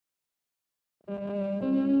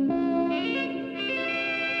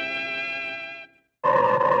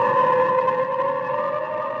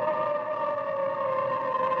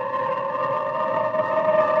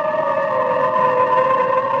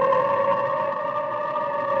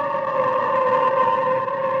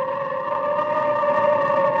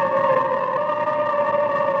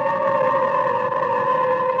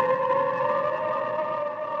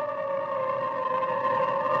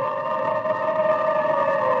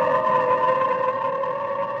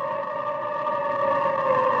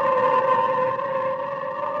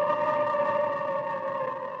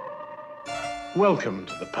Welcome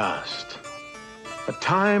to the past. A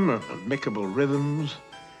time of amicable rhythms,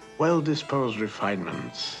 well-disposed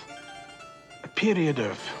refinements. A period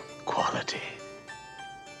of quality.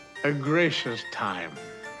 A gracious time.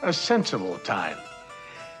 A sensible time.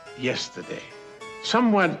 Yesterday.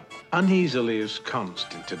 Somewhat uneasily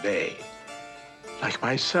ensconced in today. Like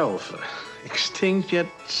myself, extinct yet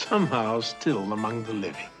somehow still among the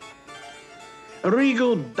living. A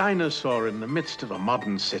regal dinosaur in the midst of a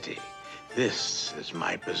modern city. This is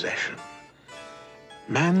my possession.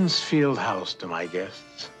 Mansfield House to my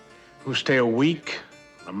guests, who stay a week,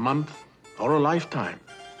 a month, or a lifetime.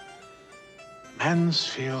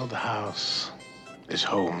 Mansfield House is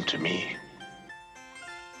home to me.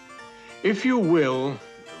 If you will,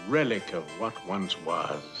 a relic of what once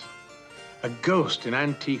was. A ghost in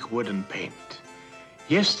antique wood and paint.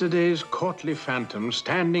 Yesterday's courtly phantom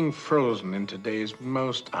standing frozen in today's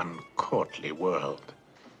most uncourtly world.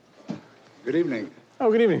 Good evening.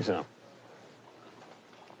 Oh, good evening, sir.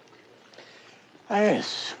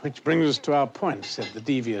 Yes, which brings us to our point, said the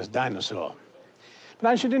devious dinosaur. But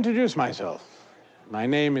I should introduce myself. My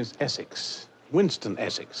name is Essex, Winston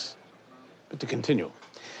Essex. But to continue,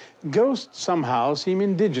 ghosts somehow seem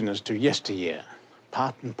indigenous to yesteryear,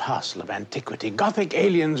 part and parcel of antiquity, Gothic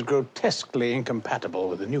aliens grotesquely incompatible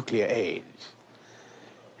with the nuclear age.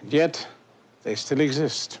 And yet, they still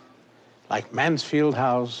exist. Like Mansfield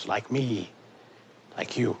House, like me,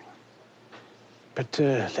 like you. But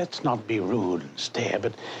let's not be rude and stare,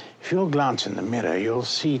 but if you'll glance in the mirror, you'll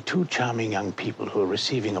see two charming young people who are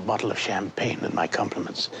receiving a bottle of champagne and my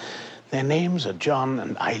compliments. Their names are John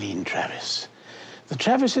and Eileen Travis. The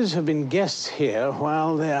Travises have been guests here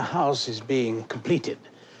while their house is being completed.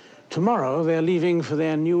 Tomorrow, they're leaving for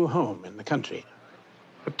their new home in the country,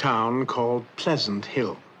 a town called Pleasant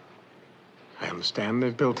Hill. I understand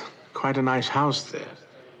they've built quite a nice house there.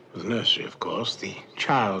 With a nursery, of course. The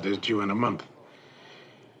child is due in a month.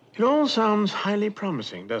 It all sounds highly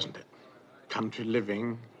promising, doesn't it? Country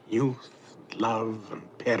living, youth, love, and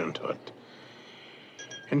parenthood.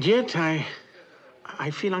 And yet, I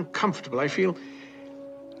feel uncomfortable. I feel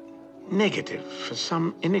negative for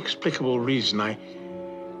some inexplicable reason. I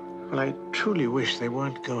truly wish they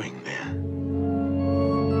weren't going there.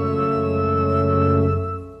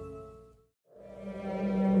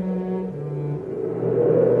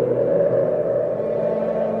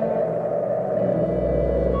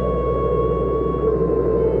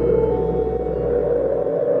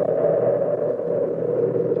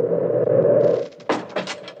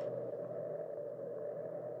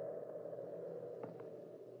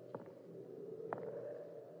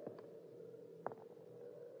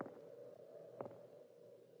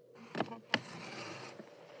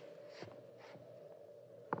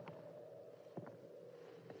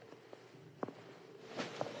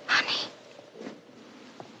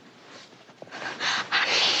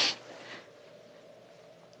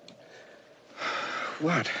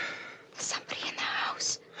 What? There's somebody in the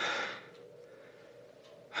house.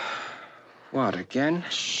 What, again?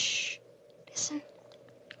 Shh. Listen.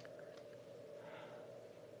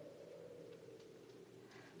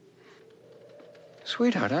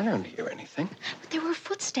 Sweetheart, I don't hear anything. But there were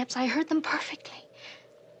footsteps. I heard them perfectly.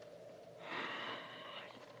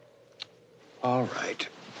 All right.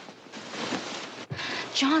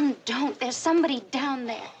 John, don't. There's somebody down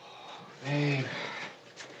there. Babe.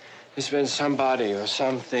 There's been somebody or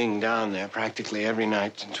something down there practically every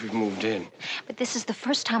night since we've moved in. But this is the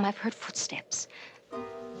first time I've heard footsteps.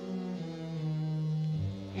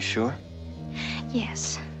 You sure?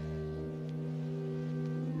 Yes.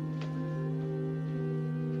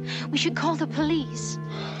 We should call the police.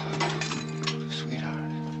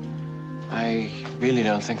 Sweetheart, I really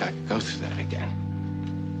don't think I could go through that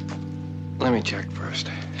again. Let me check first.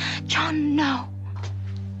 John, no.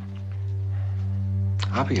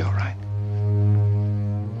 I'll be all right.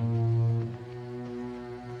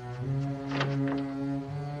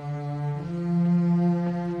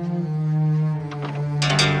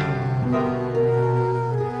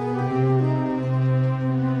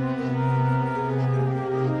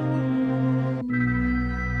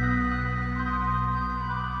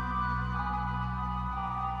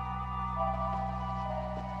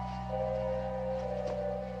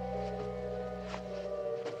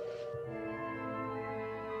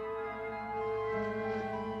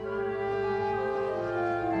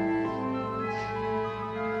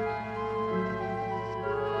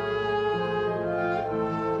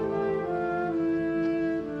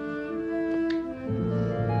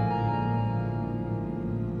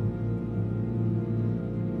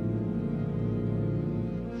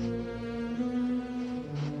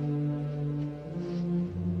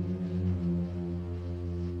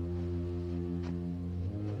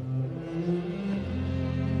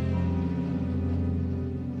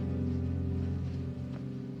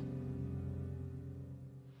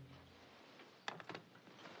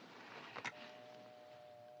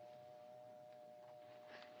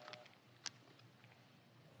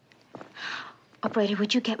 Operator,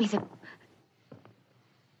 would you get me the...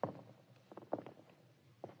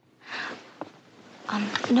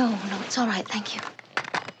 No, it's all right, thank you.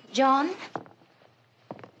 John?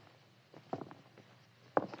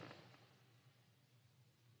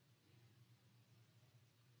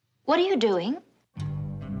 What are you doing?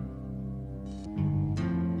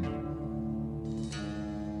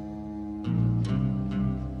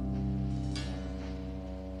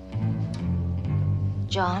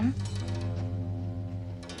 John?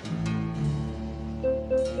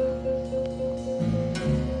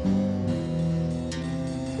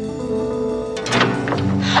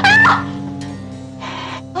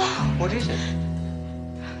 What is it?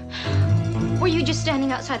 Were you just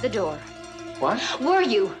standing outside the door? What? Were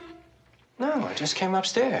you? No, I just came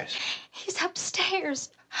upstairs. He's upstairs.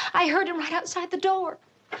 I heard him right outside the door.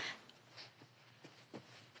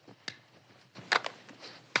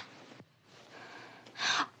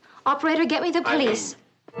 Operator, get me the police.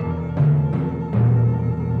 I'm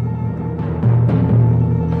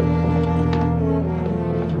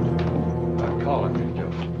calling you,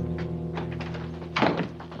 Joe.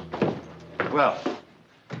 Well,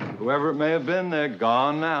 whoever it may have been, they're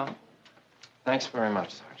gone now. Thanks very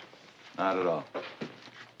much, Sergeant. Not at all.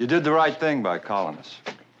 You did the right thing by calling us.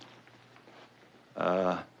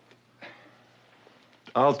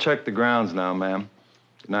 I'll check the grounds now, ma'am.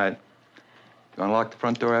 Good night. You want to lock the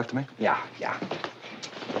front door after me? Yeah.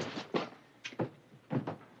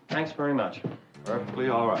 Thanks very much. Perfectly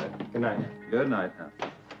all right. Good night. Good night now.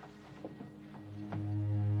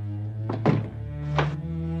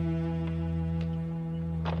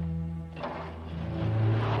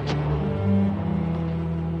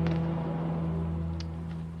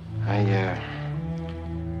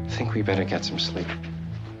 I think we better get some sleep.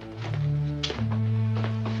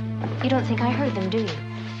 You don't think I heard them, do you?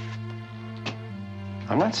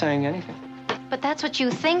 I'm not saying anything. But that's what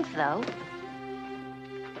you think, though.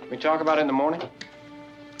 We talk about it in the morning?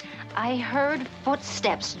 I heard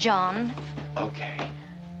footsteps, John. Okay.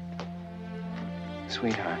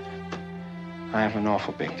 Sweetheart, I have an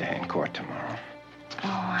awful big day in court tomorrow. Oh,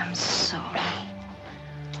 I'm sorry.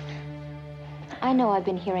 I know I've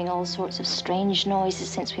been hearing all sorts of strange noises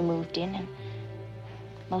since we moved in, and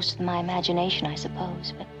most of my imagination, I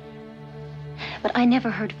suppose, but I never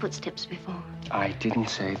heard footsteps before. I didn't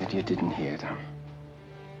say that you didn't hear them.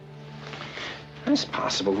 It's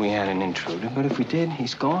possible we had an intruder, but if we did,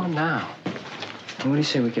 he's gone now. And what do you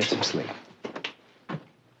say we get some sleep?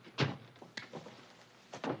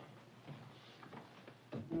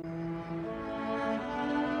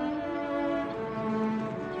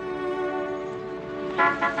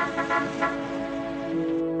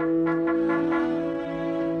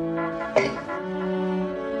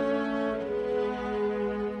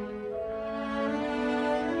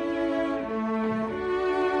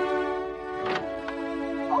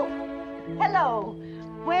 Hello.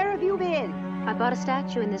 Where have you been? I bought a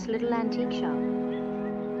statue in this little antique shop.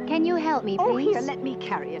 Can you help me, please? Oh, here, let me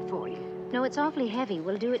carry it for you. No, it's awfully heavy.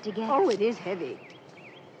 We'll do it together. Oh, it is heavy.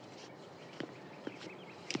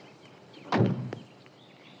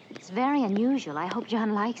 It's very unusual. I hope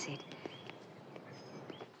John likes it.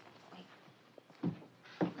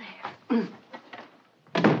 There.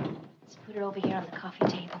 Let's put it over here on the coffee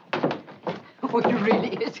table. Oh, it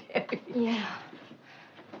really is heavy. Yeah.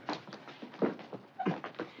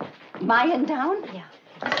 Lying down? Yeah.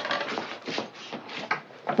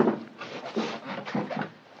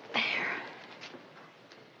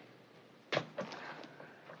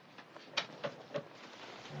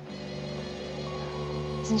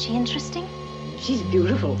 Isn't she interesting? She's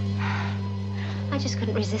beautiful. I just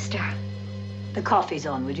couldn't resist her. The coffee's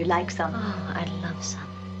on. Would you like some? Oh, I'd love some.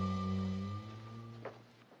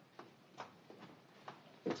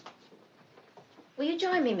 Will you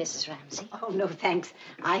join me, Mrs. Ramsey? Oh, no, thanks.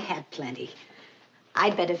 I had plenty.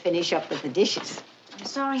 I'd better finish up with the dishes. I'm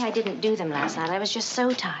sorry I didn't do them last night. I was just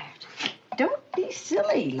so tired. Don't be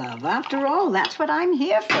silly, love. After all, that's what I'm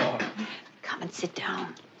here for. Come and sit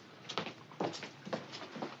down.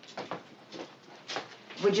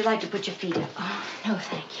 Would you like to put your feet up? Oh, no,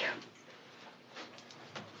 thank you.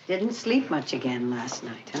 Didn't sleep much again last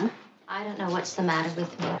night, huh? I don't know what's the matter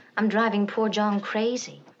with me. I'm driving poor John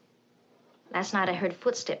crazy. Last night I heard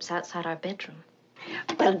footsteps outside our bedroom.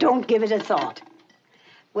 Well, don't give it a thought.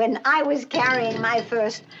 When I was carrying my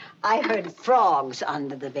first, I heard frogs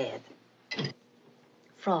under the bed.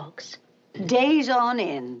 Frogs? Days on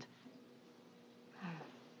end.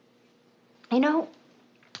 You know,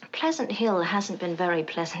 Pleasant Hill hasn't been very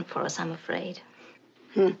pleasant for us, I'm afraid.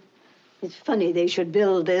 It's funny they should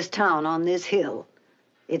build this town on this hill.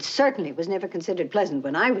 It certainly was never considered pleasant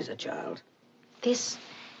when I was a child. This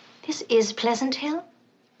is Pleasant Hill?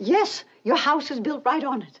 Yes, your house was built right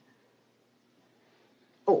on it.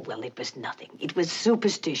 Oh, well, it was nothing. It was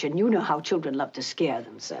superstition. You know how children love to scare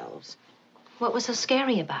themselves. What was so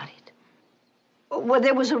scary about it? Well,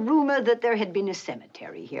 there was a rumor that there had been a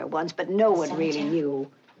cemetery here once, but no one really knew.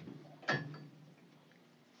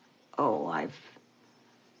 Oh, I've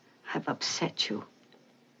upset you.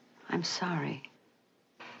 I'm sorry.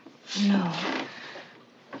 No.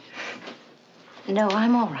 No,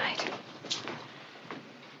 I'm all right.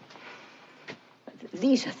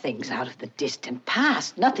 These are things out of the distant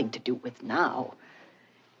past, nothing to do with now.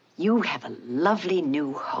 You have a lovely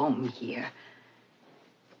new home here.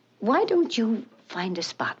 Why don't you find a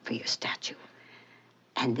spot for your statue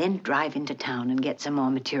and then drive into town and get some more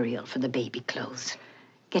material for the baby clothes?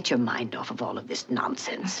 Get your mind off of all of this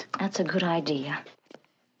nonsense. That's a good idea.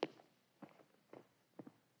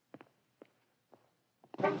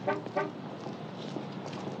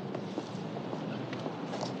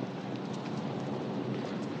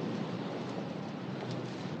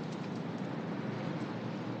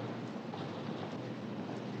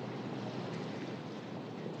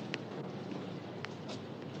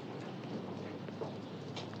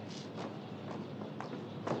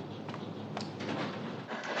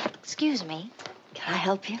 Excuse me. Can I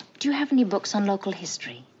help you? Do you have any books on local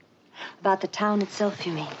history? About the town itself,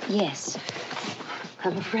 you mean? Yes.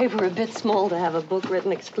 I'm afraid we're a bit small to have a book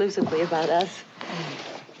written exclusively about us.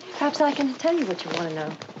 Perhaps I can tell you what you want to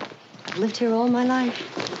know. I've lived here all my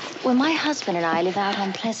life. Well, my husband and I live out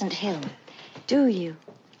on Pleasant Hill. Do you?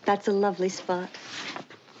 That's a lovely spot.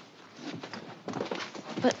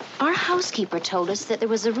 But our housekeeper told us that there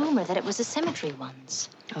was a rumor that it was a cemetery once.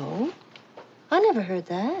 Oh? I never heard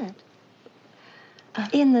that.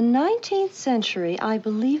 In the 19th century, I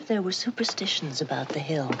believe there were superstitions about the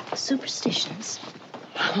hill. Superstitions?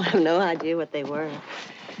 I have no idea what they were.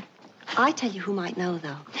 I tell you who might know,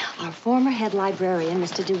 though. Our former head librarian,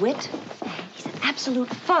 Mr. DeWitt. He's an absolute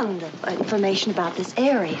fund of information about this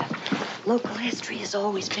area. Local history has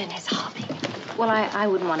always been his hobby. Well, I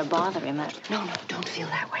wouldn't want to bother him. No, don't feel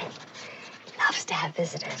that way. He loves to have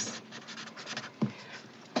visitors.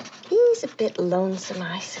 He's a bit lonesome,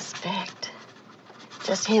 I suspect.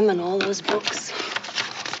 Just him and all those books.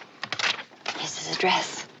 Here's his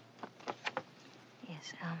address.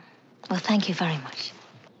 Yes, well, thank you very much.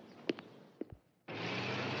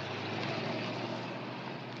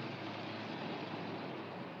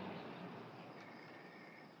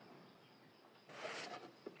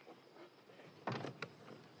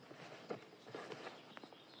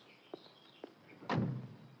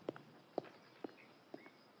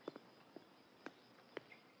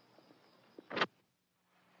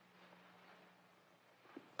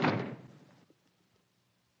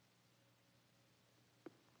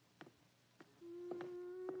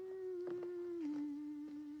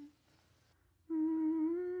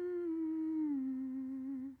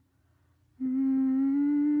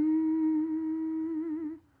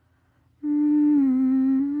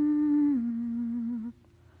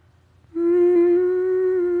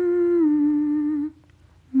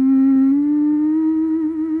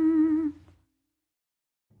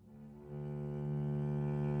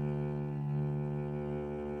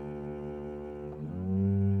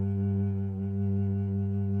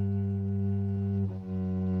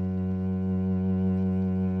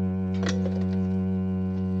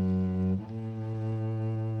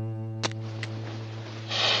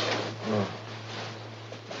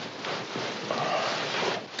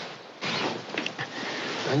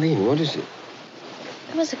 Eileen, what is it?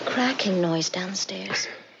 There was a cracking noise downstairs.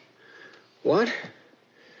 What?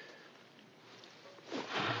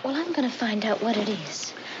 Well, I'm going to find out what it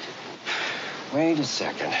is. Wait a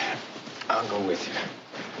second. I'll go with you.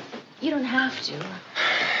 You don't have to.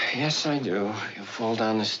 Yes, I do. You'll fall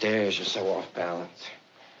down the stairs. You're so off balance.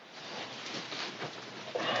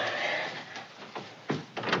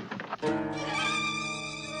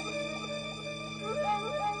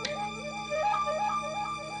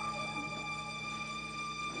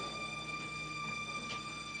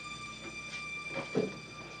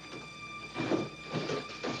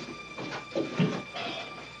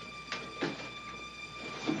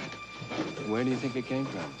 Where do you think it came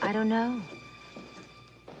from? I don't know.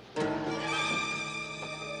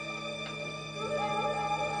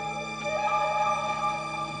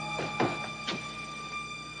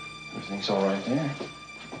 Everything's all right there.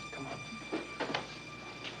 Come on.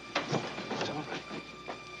 It's all right.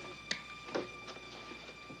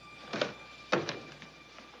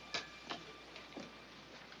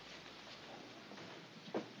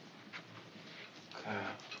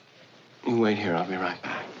 You wait here. I'll be right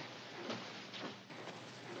back.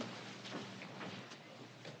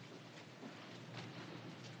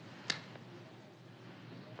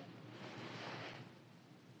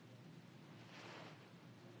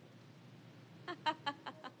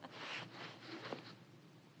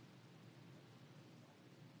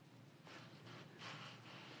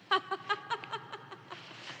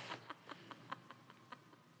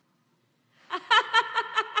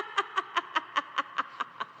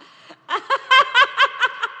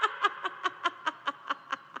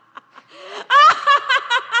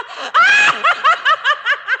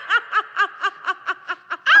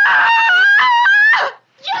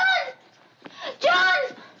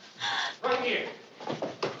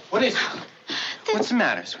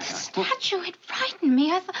 matter, sweetheart? Statue, it frightened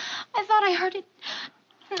me. I thought I heard it.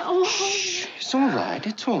 Oh. Shh. It's all right.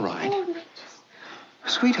 It's all right. Oh,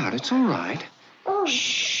 Sweetheart, it's all right. oh.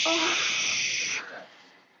 Shh.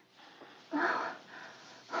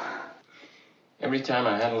 Every time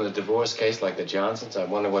I handle a divorce case like the Johnsons, I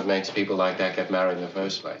wonder what makes people like that get married in the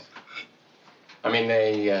first place. I mean,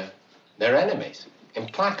 they're enemies.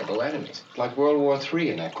 Implacable enemies. Like World War III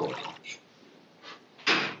in that court.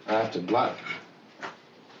 After blood.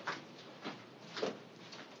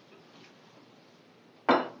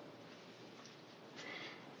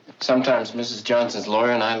 Sometimes Mrs. Johnson's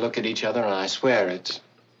lawyer and I look at each other and I swear it's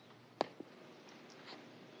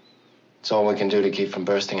all we can do to keep from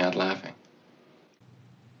bursting out laughing.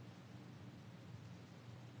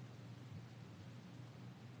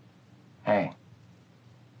 Hey.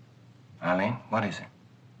 Eileen, what is it?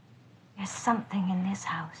 There's something in this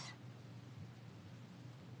house.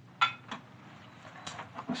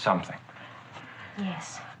 Something.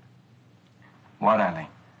 Yes. What, Eileen?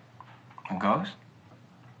 A ghost?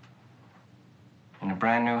 In a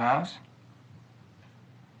brand new house?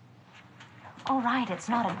 All right, it's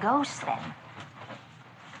not a ghost then.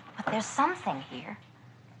 But there's something here.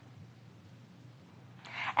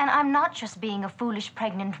 And I'm not just being a foolish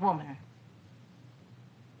pregnant woman.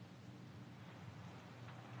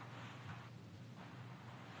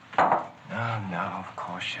 No, of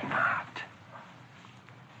course you're not.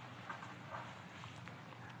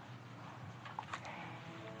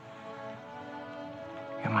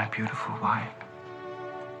 You're my beautiful wife.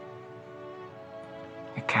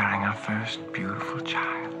 You're carrying our first beautiful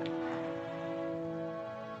child.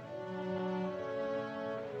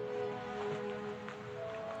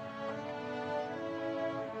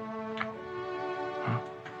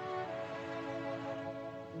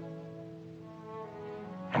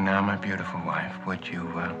 And now, my beautiful wife, would you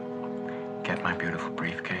get my beautiful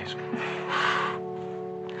briefcase?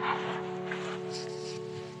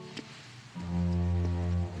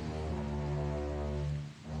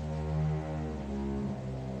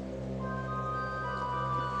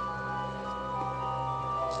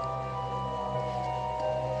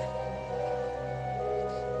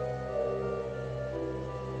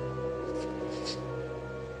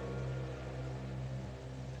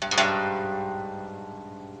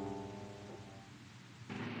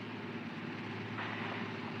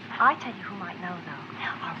 I tell you who might know, though.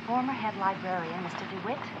 Our former head librarian, Mr.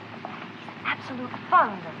 DeWitt. He's an absolute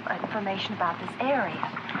fond of information about this area.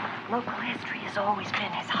 Local history has always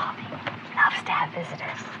been his hobby. He loves to have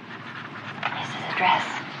visitors. Here's his address.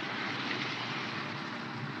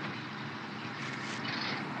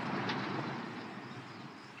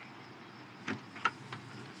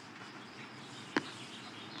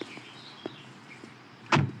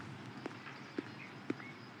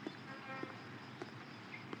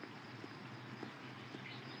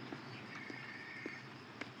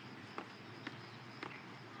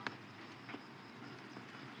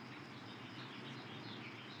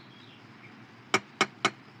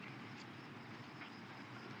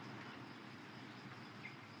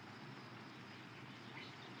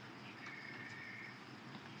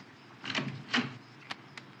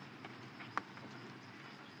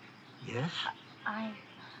 Yes?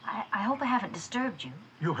 I hope I haven't disturbed you.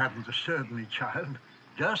 You haven't disturbed me, child.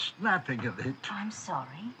 Just napping a bit. I'm sorry.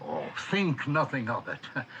 Oh, think nothing of it.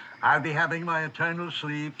 I'll be having my eternal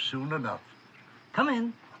sleep soon enough. Come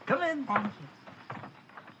in. Come in. Thank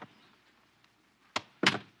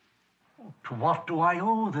you. To what do I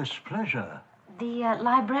owe this pleasure? The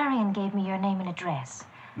librarian gave me your name and address.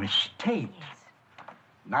 Miss Tate. Yes.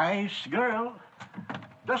 Nice girl.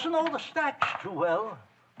 Doesn't know the stacks too well.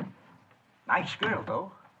 Nice girl,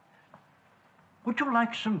 though. Would you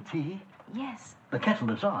like some tea? Yes. The kettle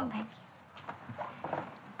is on. Thank you.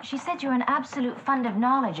 She said you're an absolute fund of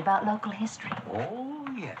knowledge about local history. Oh,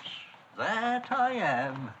 yes. That I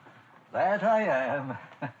am. That I am.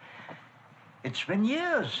 It's been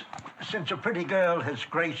years since a pretty girl has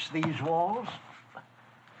graced these walls.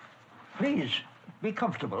 Please, be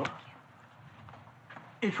comfortable.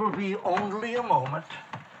 It will be only a moment.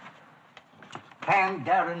 Can't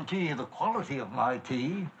guarantee the quality of my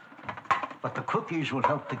tea, but the cookies will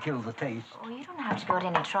help to kill the taste. Oh, you don't have to go to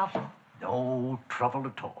any trouble. No trouble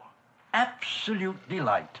at all. Absolute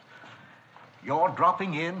delight. Your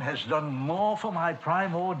dropping in has done more for my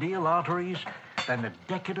primordial arteries than a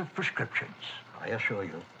decade of prescriptions, I assure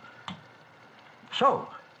you. So,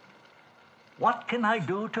 what can I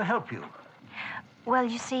do to help you? Well,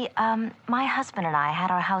 you see, my husband and I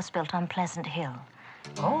had our house built on Pleasant Hill.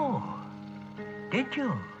 Oh, did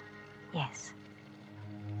you? Yes,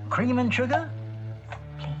 Cream and sugar?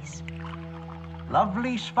 please.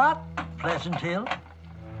 Lovely spot, Pleasant Hill.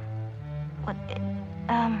 What,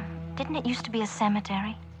 didn't it used to be a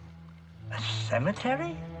cemetery? A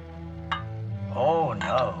cemetery? Oh,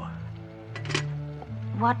 no.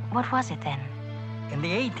 What was it then? In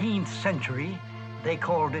the 18th century, they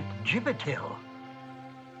called it Gibbet Hill.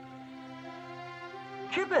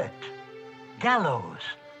 Gibbet. Gallows.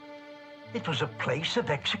 It was a place of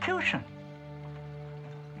execution.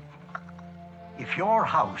 If your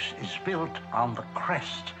house is built on the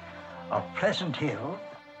crest of Pleasant Hill,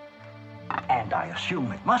 and I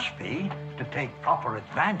assume it must be to take proper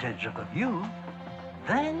advantage of the view,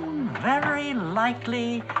 then very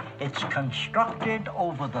likely it's constructed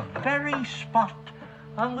over the very spot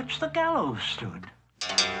on which the gallows stood.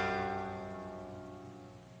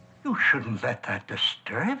 You shouldn't let that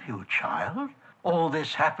disturb you, child. All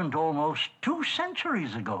this happened almost 2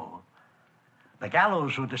 centuries ago. The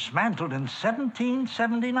gallows were dismantled in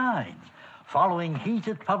 1779, following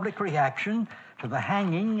heated public reaction to the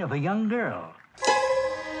hanging of a young girl.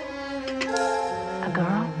 A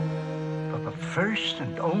girl? For the first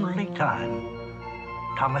and only time,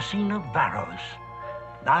 Thomasina Barrows,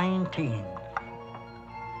 19.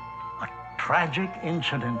 A tragic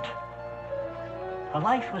incident. Her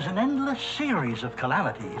life was an endless series of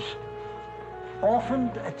calamities.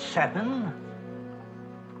 Orphaned at 7,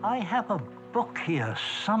 I have a book here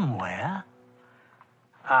somewhere.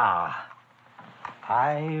 Ah,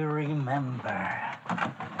 I remember.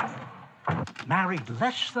 Married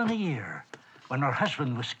less than a year when her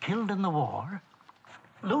husband was killed in the war,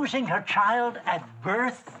 losing her child at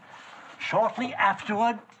birth shortly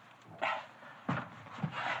afterward.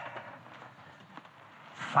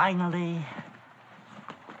 Finally,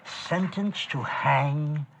 sentenced to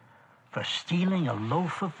hang for stealing a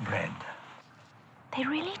loaf of bread. They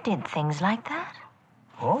really did things like that?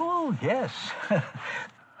 Oh, yes.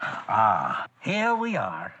 Ah, here we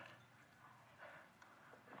are.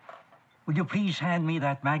 Would you please hand me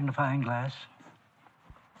that magnifying glass?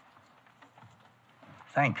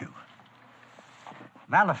 Thank you.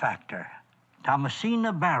 Malefactor,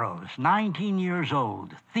 Thomasina Barrows, 19 years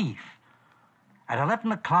old, thief. At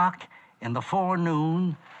 11 o'clock in the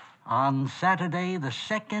forenoon on Saturday, the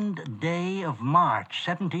 2nd day of March,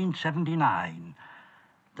 1779,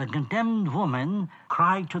 the condemned woman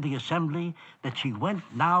cried to the assembly that she went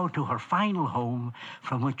now to her final home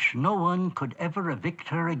from which no one could ever evict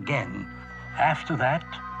her again. After that,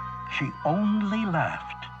 she only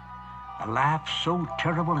laughed, a laugh so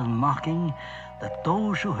terrible and mocking that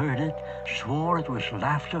those who heard it swore it was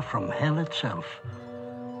laughter from hell itself.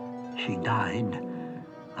 She died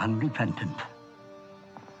unrepentant.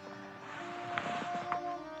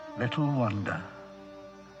 Little wonder.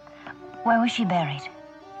 Where was she buried?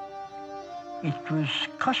 It was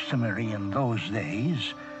customary in those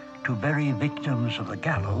days to bury victims of the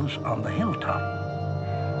gallows on the hilltop.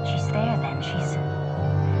 She's there then.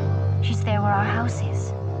 She's there where our house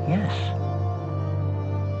is. Yes.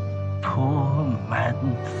 Poor,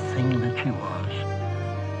 maddened thing that she was.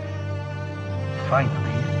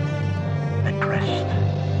 Finally, at rest.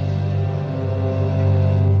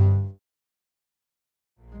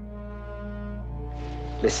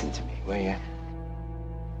 Listen to me, will you?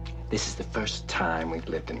 This is the first time we've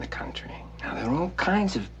lived in the country. Now, there are all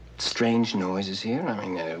kinds of strange noises here. I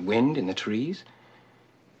mean, wind in the trees,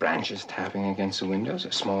 branches tapping against the windows,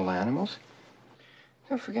 small animals.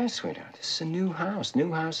 Don't forget, sweetheart, this is a new house.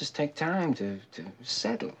 New houses take time to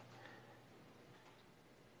settle.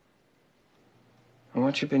 And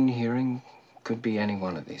what you've been hearing could be any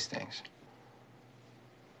one of these things,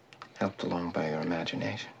 helped along by your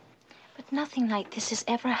imagination. But nothing like this has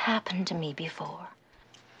ever happened to me before.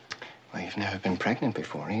 Well, you've never been pregnant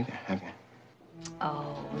before either, have you?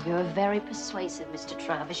 Oh, you're very persuasive, Mr.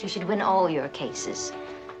 Travis. You should win all your cases.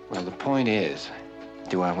 Well, the point is,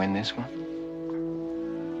 do I win this one?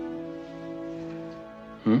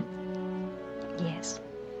 Yes.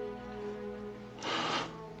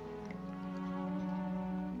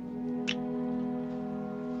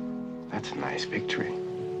 That's a nice victory.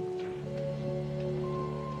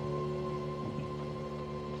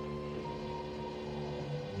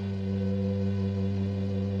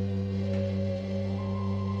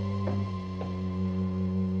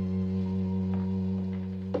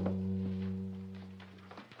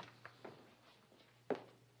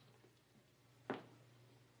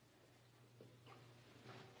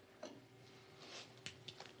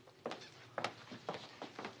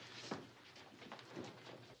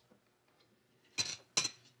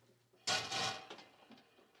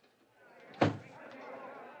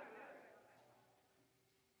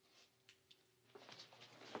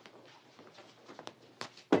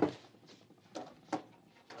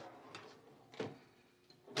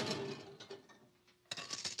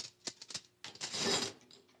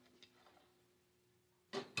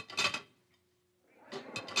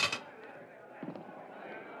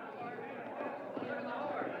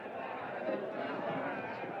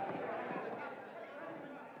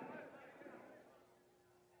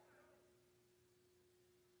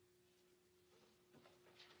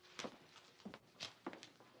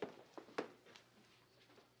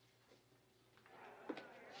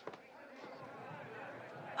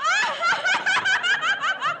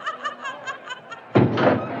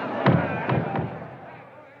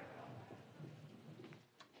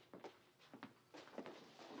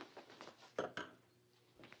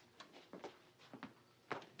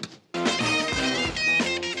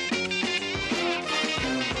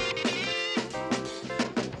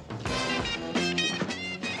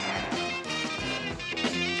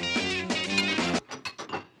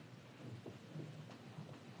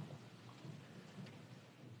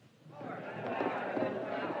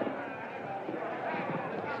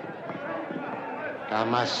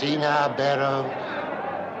 Thomasina Barrow,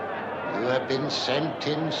 you have been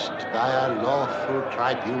sentenced by a lawful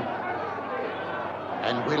tribunal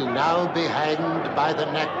and will now be hanged by the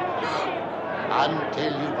neck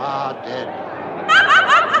until you are dead.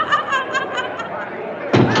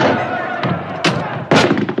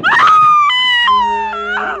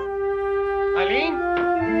 Eileen?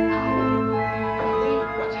 Eileen,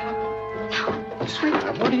 what's happened? No.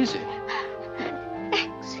 Sweetheart, what is it?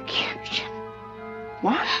 Execution.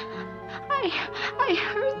 What? I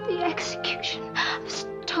heard the execution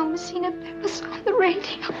of Thomasina Barrows on the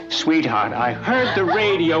radio. Sweetheart, I heard the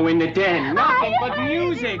radio in the den. Nothing but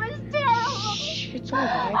music. It was terrible. Shh, it's all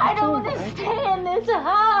right. I don't want to stay in this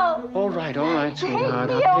house. All right, sweetheart.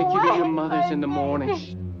 me I'll take you to away, your mother's in the baby.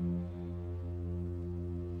 morning.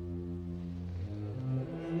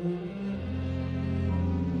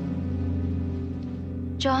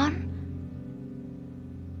 John?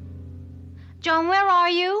 John, where are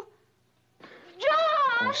you?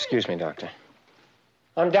 John! Excuse me, Doctor.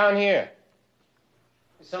 I'm down here.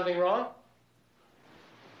 Is something wrong?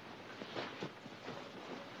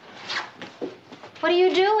 What are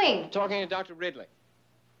you doing? Talking to Dr. Ridley.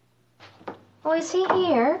 Oh, is he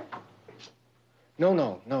here?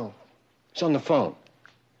 No. It's on the phone.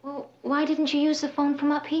 Well, why didn't you use the phone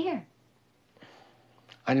from up here?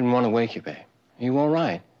 I didn't want to wake you, babe. Are you all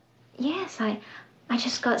right? Yes, I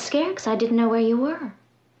just got scared because I didn't know where you were.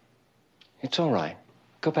 It's all right.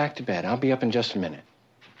 Go back to bed. I'll be up in just a minute.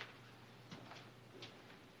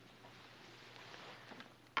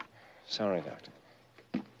 Sorry, Doctor.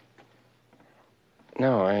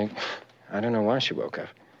 No, I don't know why she woke up.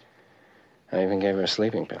 I even gave her a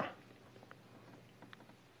sleeping pill.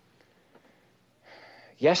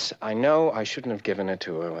 Yes, I know I shouldn't have given it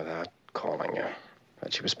to her without calling her,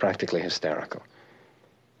 but she was practically hysterical.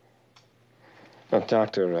 Look,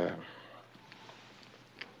 Doctor,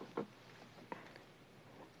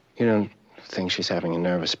 you don't think she's having a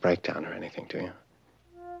nervous breakdown or anything, do you?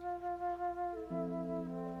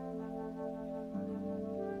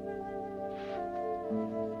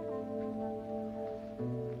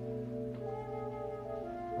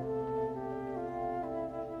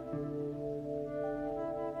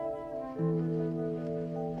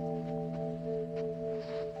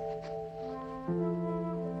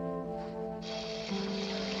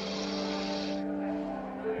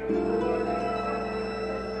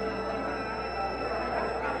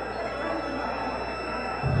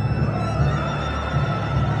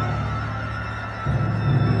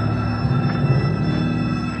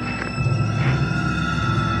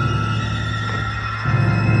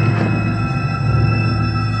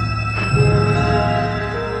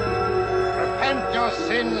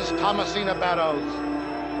 Thomasina Barrows,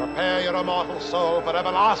 prepare your immortal soul for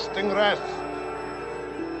everlasting rest.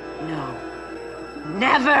 No.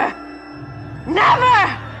 Never!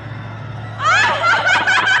 Never!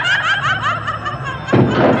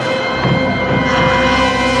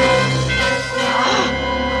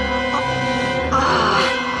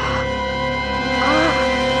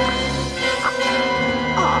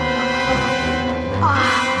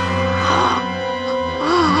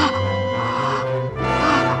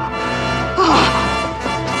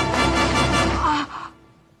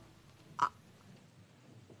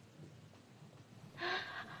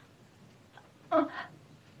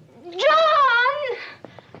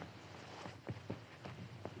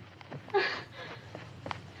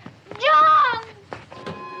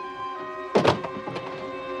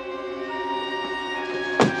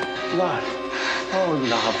 Love. Oh,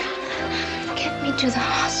 love. Get me to the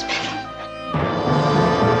hospital.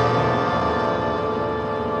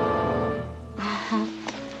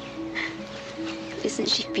 Isn't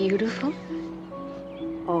she beautiful?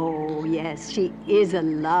 Oh, yes, she is a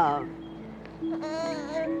love.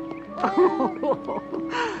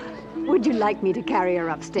 Would you like me to carry her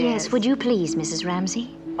upstairs? Yes, would you please, Mrs.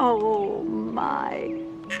 Ramsey? Oh, my.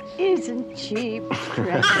 Isn't she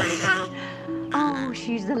precious? Oh,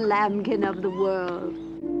 she's the lambkin of the world.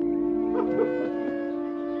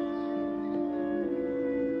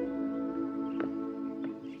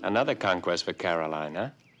 Another conquest for Caroline,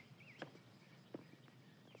 huh?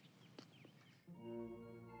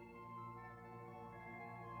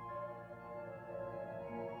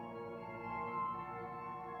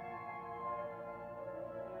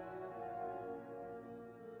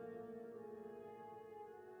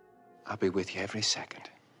 I'll be with you every second.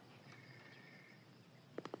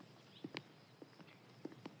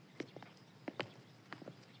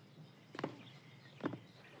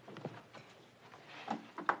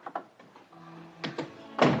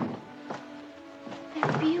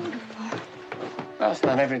 They're beautiful. Well, it's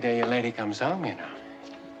not every day a lady comes home, you know.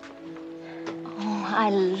 I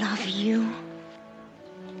love you.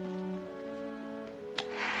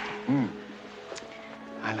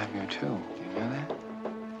 I love you too. Do you know that?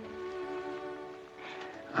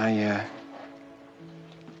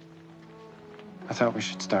 I thought we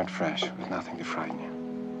should start fresh with nothing to frighten you.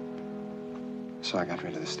 So I got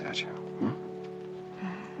rid of the statue.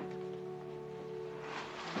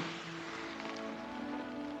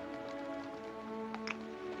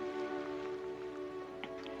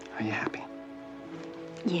 Are you happy?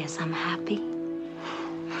 Yes, I'm happy.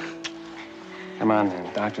 Come on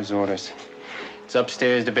then, doctor's orders. It's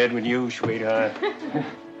upstairs to bed with you, sweetheart.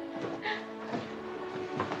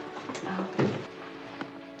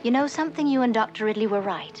 You know something? You and Dr. Ridley were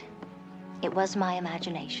right. It was my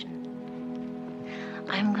imagination.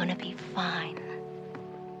 I'm gonna be fine.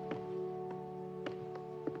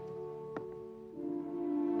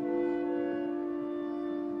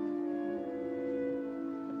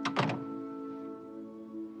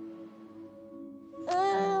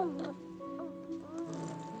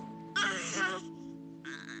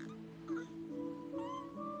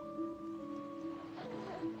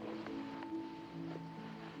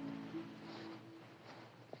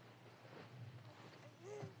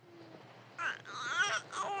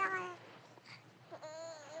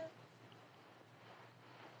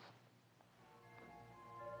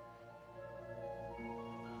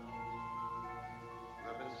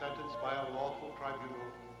 Sentenced by a lawful tribunal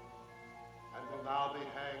and will now be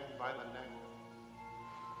hanged by the neck.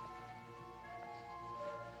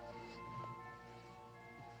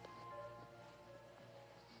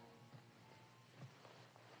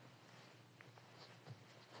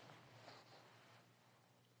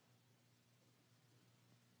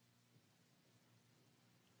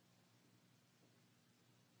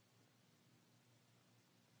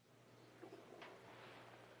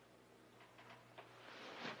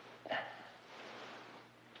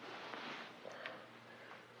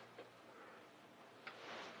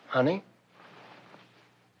 Honey?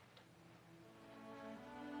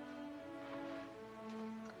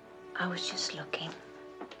 I was just looking.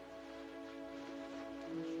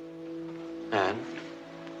 Anne?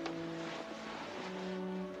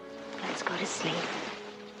 Let's go to sleep.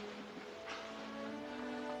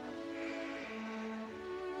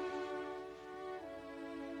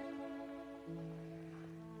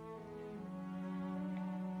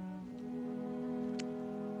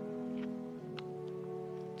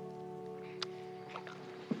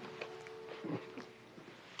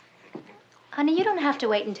 Honey, you don't have to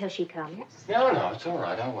wait until she comes. No, it's all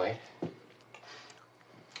right. I'll wait.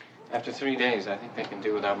 After 3 days, I think they can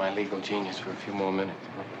do without my legal genius for a few more minutes.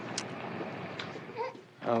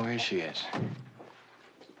 Oh, here she is.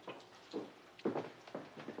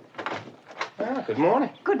 Ah, good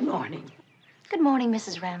morning. Good morning. Good morning,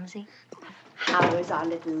 Mrs. Ramsey. How is our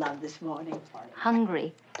little love this morning?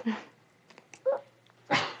 Hungry.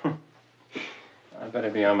 I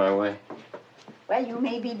better be on my way. Well, you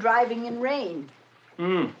may be driving in rain.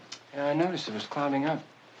 Yeah, I noticed it was clouding up.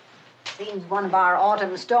 Seems one of our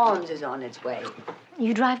autumn storms is on its way.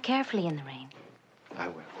 You drive carefully in the rain. I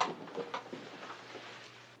will.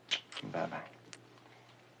 Bye-bye.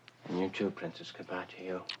 And you too, Princess. Goodbye to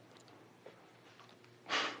you.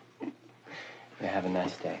 You have a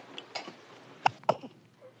nice day.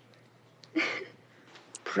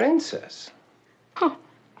 Princess? Oh.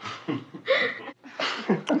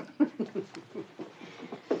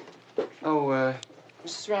 Oh,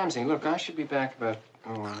 Mrs. Ramsey, look, I should be back about,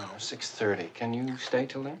 6:30. Can you stay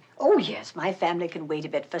till then? Oh, yes, my family can wait a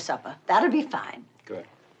bit for supper. That'll be fine. Good.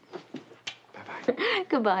 Bye-bye.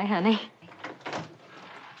 Goodbye, honey.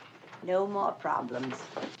 No more problems.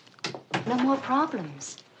 No more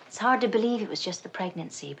problems. It's hard to believe it was just the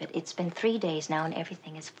pregnancy, but it's been 3 days now and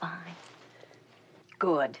everything is fine.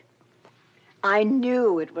 Good. I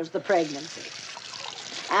knew it was the pregnancy.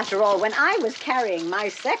 After all, when I was carrying my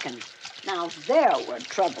second, now there were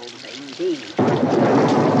troubles indeed.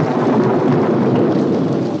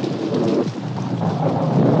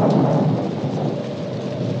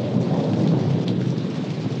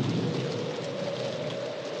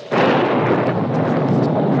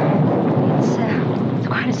 It's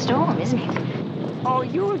quite a storm, isn't it? Oh,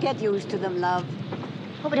 you'll get used to them, love.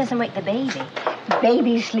 Hope it doesn't wake the baby.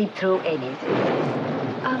 Babies sleep through anything.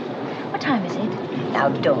 What time is it? Now,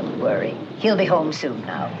 don't worry. He'll be home soon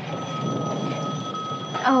now.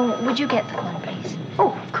 Oh, would you get the phone, please?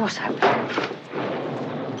 Oh, of course I will.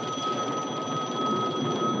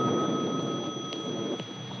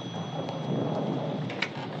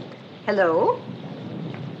 Hello?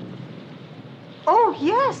 Oh,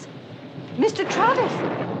 yes. Mr. Travis.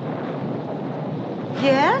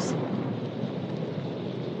 Yes?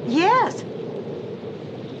 Yes.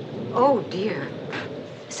 Oh, dear.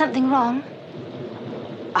 Something wrong?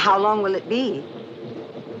 How long will it be?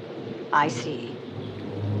 I see.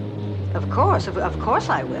 Of course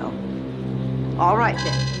I will. All right,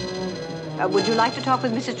 then. Would you like to talk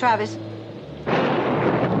with Mrs. Travis?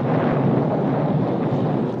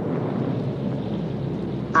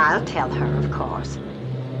 I'll tell her, of course.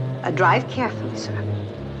 Drive carefully, sir.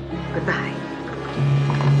 Goodbye.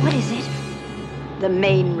 What is it? The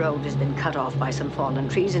main road has been cut off by some fallen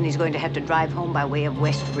trees, and he's going to have to drive home by way of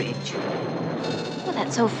West Ridge. Well,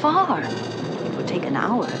 that's so far. It will take an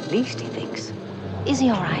hour at least, he thinks. Is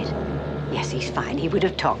he all right? Yes, he's fine. He would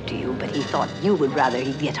have talked to you, but he thought you would rather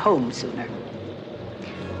he'd get home sooner.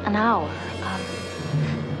 An hour?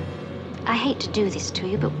 I hate to do this to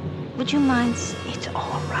you, but would you mind... It's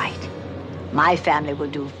all right. My family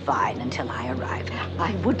will do fine until I arrive.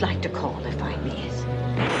 I would like to call if I miss.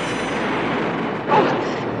 Oh,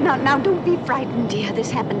 now don't be frightened, dear.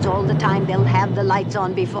 This happens all the time. They'll have the lights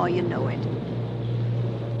on before you know it.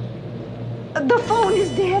 The phone is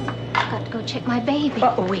dead. I've got to go check my baby.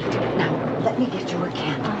 Oh, wait. Now, let me get you a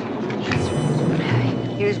candle.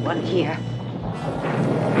 Here's one here.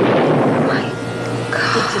 My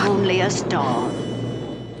God. It's only a storm.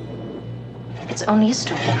 It's only a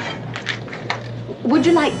storm. Would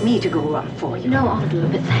you like me to go up for you? No, I'll do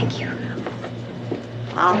it, but thank you.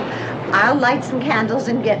 I'll light some candles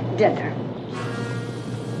and get dinner.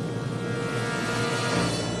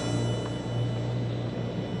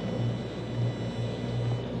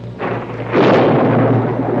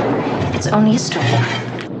 It's only a storm.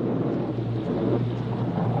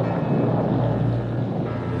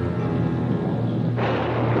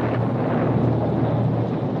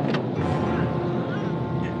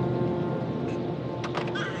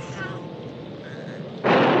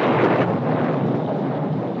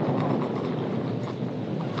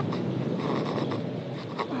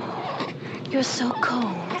 You're so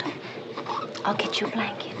cold. I'll get you a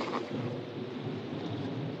blanket.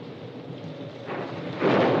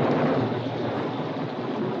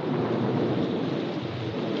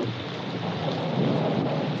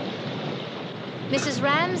 Mrs.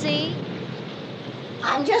 Ramsey?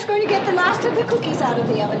 I'm just going to get the last of the cookies out of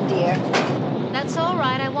the oven, dear. That's all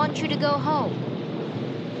right. I want you to go home.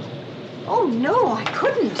 Oh, no, I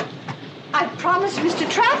couldn't. I promised Mr.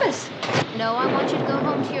 Travis. No, I want you to go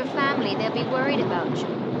home to your family. They'll be worried about you.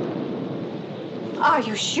 Are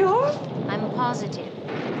you sure? I'm positive.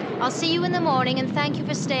 I'll see you in the morning, and thank you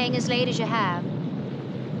for staying as late as you have.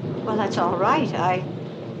 Well, that's all right.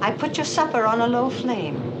 I put your supper on a low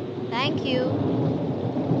flame. Thank you.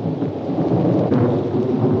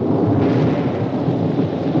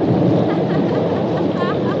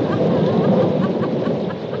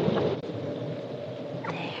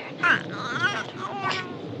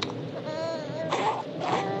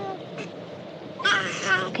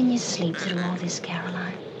 Can you sleep through all this,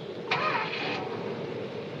 Caroline?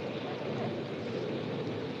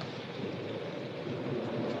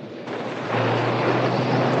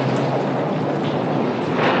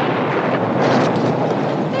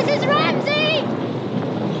 Mrs. Ramsey!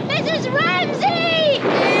 Mrs. Ramsey!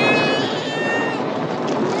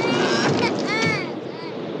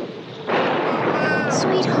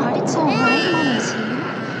 Sweetheart, it's all right. Mama's here.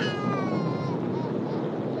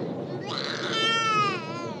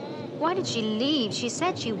 Why did she leave? She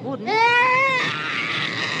said she wouldn't.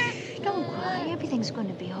 Don't cry. Everything's going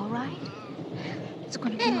to be all right. It's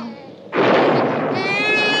going to be all... Be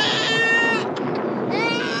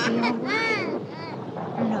all right.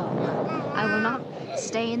 No, I will not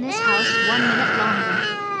stay in this house 1 minute longer.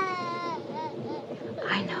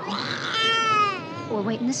 I know. We'll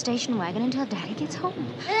wait in the station wagon until Daddy gets home.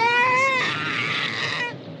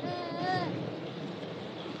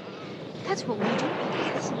 That's what we'll do,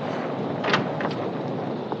 yes.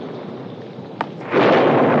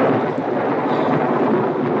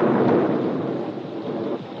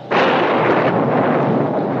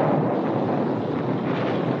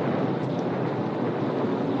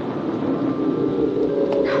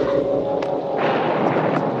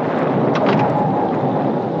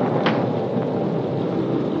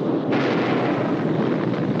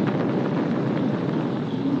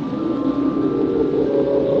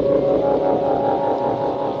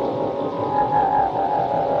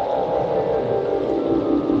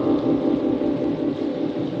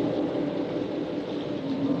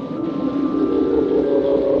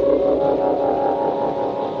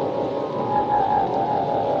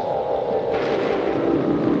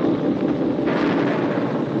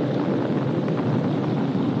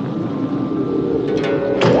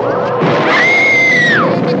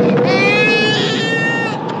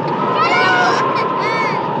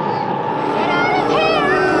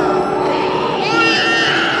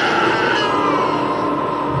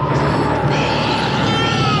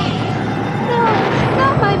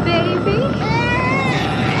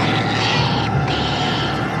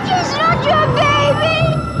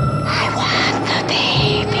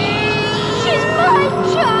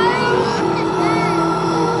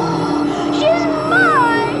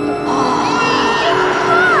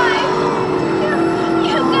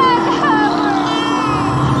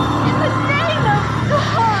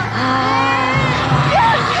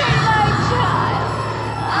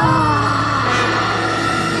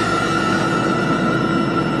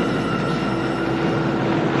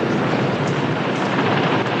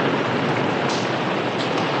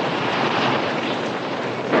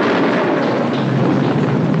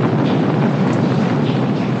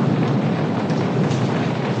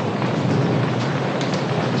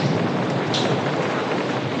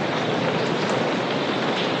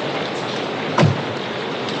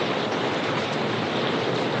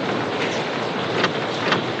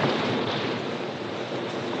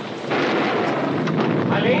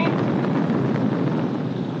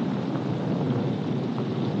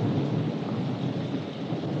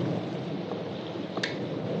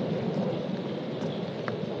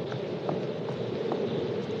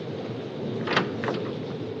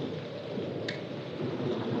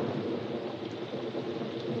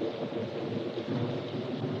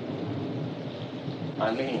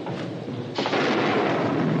 Eileen.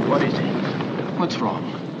 What is it? What's wrong?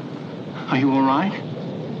 Are you all right?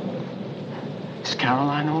 Is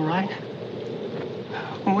Caroline all right?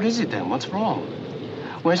 Well, what is it then? What's wrong?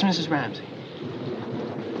 Where's Mrs. Ramsey?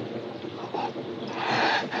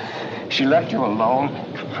 She left you alone?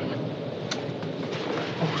 Come on.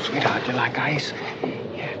 Oh, sweetheart, you like ice?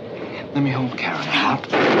 Here, let me hold Caroline.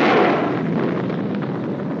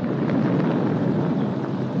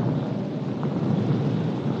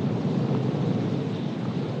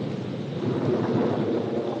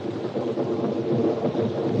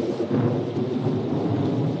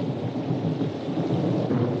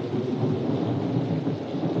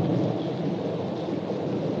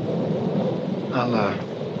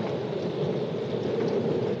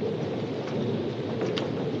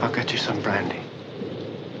 I'll get you some brandy.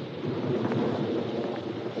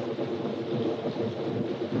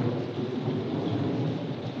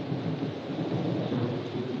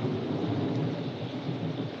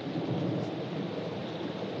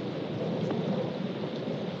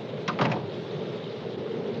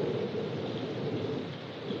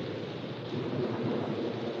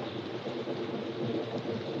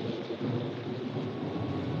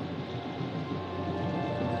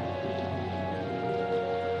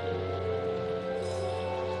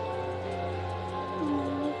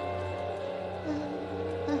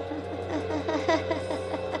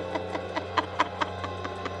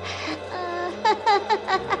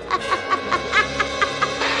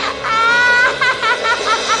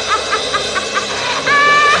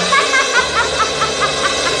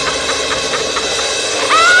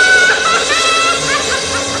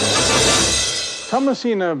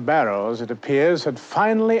 Thomasina Barrows, it appears, had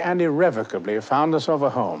finally and irrevocably found herself a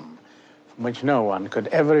home from which no one could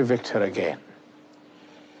ever evict her again.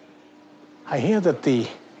 I hear that the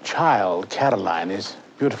child, Caroline, is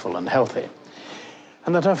beautiful and healthy,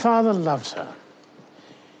 and that her father loves her.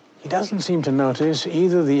 He doesn't seem to notice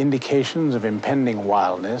either the indications of impending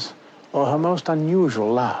wildness or her most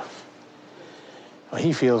unusual laugh. Well,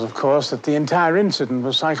 he feels, of course, that the entire incident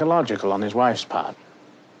was psychological on his wife's part.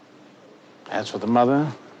 As for the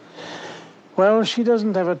mother, well, she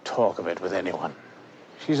doesn't ever talk of it with anyone.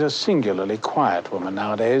 She's a singularly quiet woman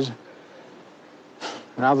nowadays.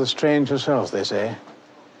 Rather strange herself, they say.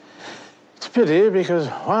 It's a pity, because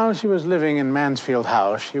while she was living in Mansfield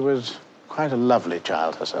House, she was quite a lovely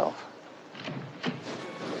child herself.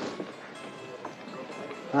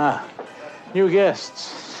 Ah, new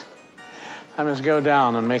guests. I must go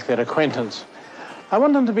down and make their acquaintance. I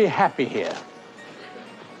want them to be happy here.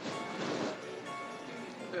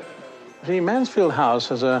 See, Mansfield House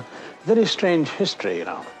has a very strange history, you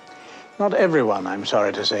know. Not everyone, I'm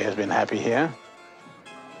sorry to say, has been happy here.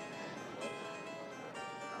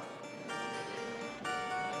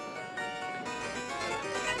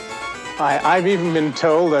 I've even been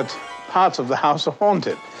told that parts of the house are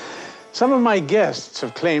haunted. Some of my guests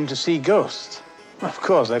have claimed to see ghosts. Of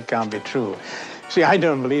course, that can't be true. See, I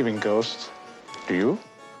don't believe in ghosts. Do you?